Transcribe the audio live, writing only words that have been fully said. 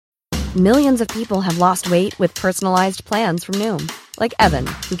Millions of people have lost weight with personalized plans from Noom. Like Evan,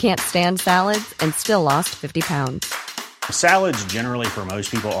 who can't stand salads and still lost 50 pounds. Salads generally for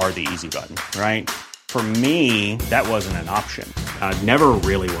most people are the easy button, right? For me, that wasn't an option. I never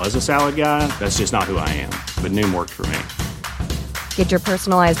really was a salad guy. That's just not who I am. But Noom worked for me. Get your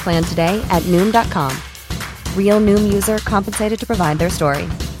personalized plan today at Noom.com. Real Noom user compensated to provide their story.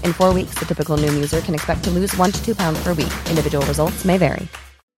 In 4 weeks, the typical Noom user can expect to lose 1 to 2 pounds per week. Individual results may vary.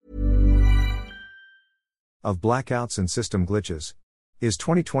 Of blackouts and system glitches. Is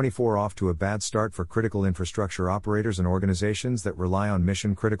 2024 off to a bad start for critical infrastructure operators and organizations that rely on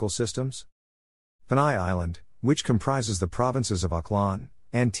mission-critical systems? Panay Island, which comprises the provinces of Aklan,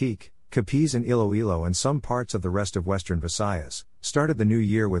 Antique, Capiz and Iloilo and some parts of the rest of western Visayas, started the new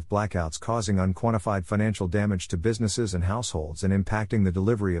year with blackouts causing unquantified financial damage to businesses and households and impacting the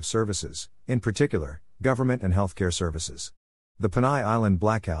delivery of services, in particular, government and healthcare services. The Panay Island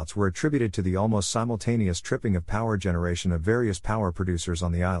blackouts were attributed to the almost simultaneous tripping of power generation of various power producers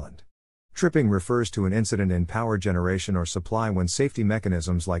on the island. Tripping refers to an incident in power generation or supply when safety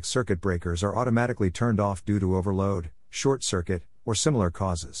mechanisms like circuit breakers are automatically turned off due to overload, short circuit, or similar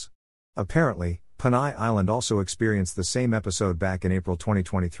causes. Apparently, Panay Island also experienced the same episode back in April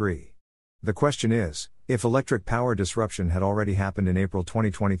 2023. The question is, if electric power disruption had already happened in April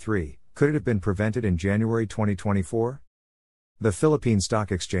 2023, could it have been prevented in January 2024? The Philippine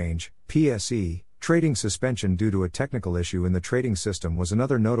Stock Exchange, PSE, trading suspension due to a technical issue in the trading system was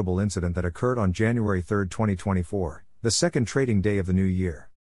another notable incident that occurred on January 3, 2024, the second trading day of the new year.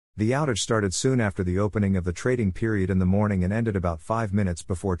 The outage started soon after the opening of the trading period in the morning and ended about 5 minutes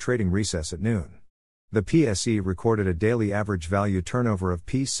before trading recess at noon. The PSE recorded a daily average value turnover of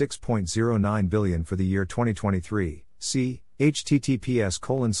P6.09 billion for the year 2023. See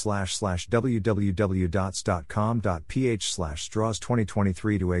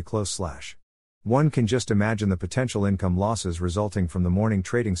https://www.stocks.com.ph/straws2023 One can just imagine the potential income losses resulting from the morning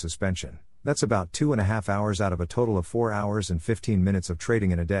trading suspension. That's about 2.5 hours out of a total of 4 hours and 15 minutes of trading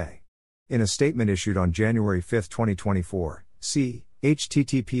in a day. In a statement issued on January 5, 2024, see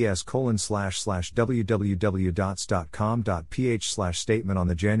https://www.stocks.com.ph/statement on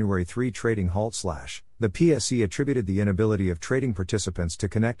the January 3 trading halt/ The PSE attributed the inability of trading participants to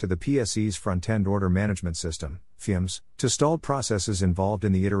connect to the PSE's front-end order management system, FIMS, to stalled processes involved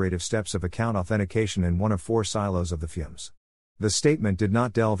in the iterative steps of account authentication in one of 4 silos of the FIMS. The statement did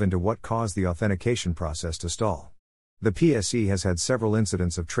not delve into what caused the authentication process to stall. The PSE has had several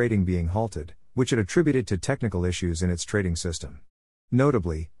incidents of trading being halted, which it attributed to technical issues in its trading system.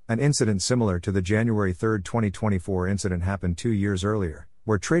 Notably, an incident similar to the January 3, 2024 incident happened 2 years earlier,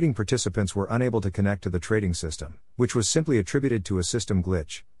 where trading participants were unable to connect to the trading system, which was simply attributed to a system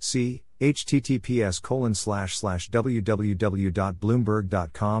glitch. See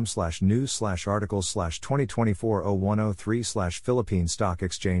https://www.bloomberg.com/news/articles/2024-0103/Philippine Stock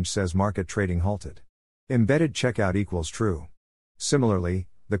Exchange says market trading halted. Embedded checkout equals true. Similarly,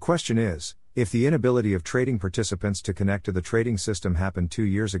 the question is, if the inability of trading participants to connect to the trading system happened 2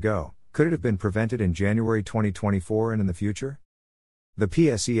 years ago, could it have been prevented in January 2024 and in the future? The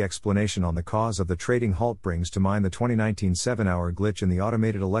PSE explanation on the cause of the trading halt brings to mind the 2019 7-hour glitch in the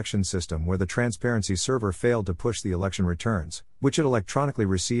automated election system where the transparency server failed to push the election returns, which it electronically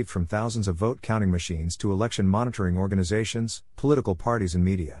received from thousands of vote counting machines to election monitoring organizations, political parties and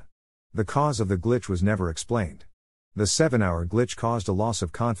media. The cause of the glitch was never explained. The 7-hour glitch caused a loss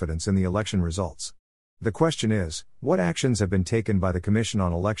of confidence in the election results. The question is, what actions have been taken by the Commission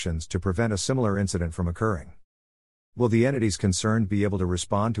on Elections to prevent a similar incident from occurring? Will the entities concerned be able to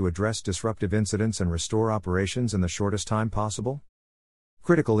respond to address disruptive incidents and restore operations in the shortest time possible?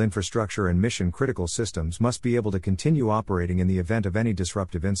 Critical infrastructure and mission-critical systems must be able to continue operating in the event of any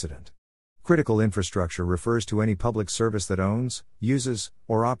disruptive incident. Critical infrastructure refers to any public service that owns, uses,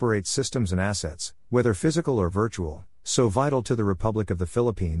 or operates systems and assets, whether physical or virtual, so vital to the Republic of the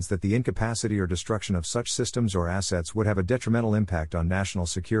Philippines that the incapacity or destruction of such systems or assets would have a detrimental impact on national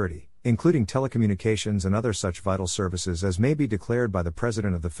security, including telecommunications and other such vital services as may be declared by the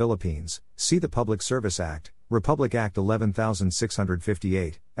President of the Philippines. See the Public Service Act, Republic Act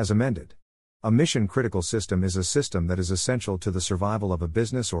 11658, as amended. A mission-critical system is a system that is essential to the survival of a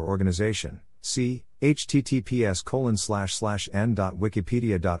business or organization. See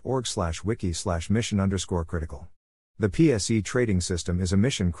https://n.wikipedia.org/wiki/mission_critical. The PSE trading system is a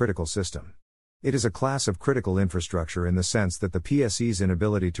mission-critical system. It is a class of critical infrastructure in the sense that the PSE's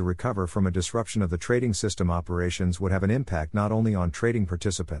inability to recover from a disruption of the trading system operations would have an impact not only on trading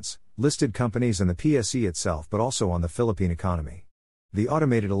participants, listed companies and the PSE itself but also on the Philippine economy. The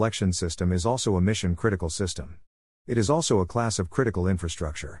automated election system is also a mission-critical system. It is also a class of critical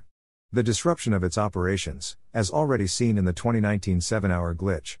infrastructure. The disruption of its operations, as already seen in the 2019 7-hour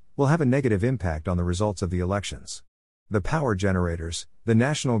glitch, will have a negative impact on the results of the elections. The power generators, the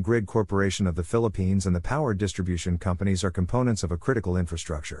National Grid Corporation of the Philippines and the power distribution companies are components of a critical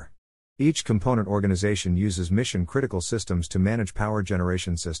infrastructure. Each component organization uses mission-critical systems to manage power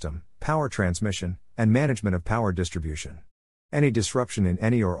generation system, power transmission, and management of power distribution. Any disruption in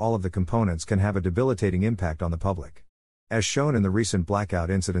any or all of the components can have a debilitating impact on the public. As shown in the recent blackout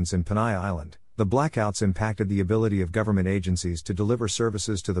incidents in Panay Island, the blackouts impacted the ability of government agencies to deliver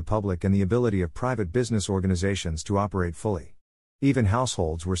services to the public and the ability of private business organizations to operate fully. Even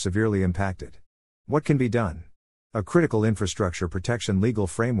households were severely impacted. What can be done? A critical infrastructure protection legal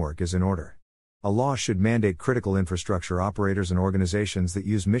framework is in order. A law should mandate critical infrastructure operators and organizations that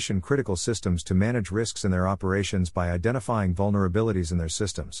use mission-critical systems to manage risks in their operations by identifying vulnerabilities in their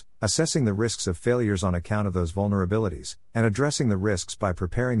systems, assessing the risks of failures on account of those vulnerabilities, and addressing the risks by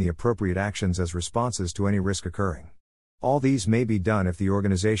preparing the appropriate actions as responses to any risk occurring. All these may be done if the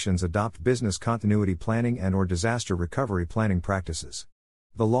organizations adopt business continuity planning and/or disaster recovery planning practices.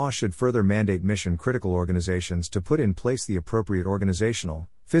 The law should further mandate mission-critical organizations to put in place the appropriate organizational,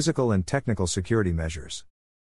 physical and technical security measures.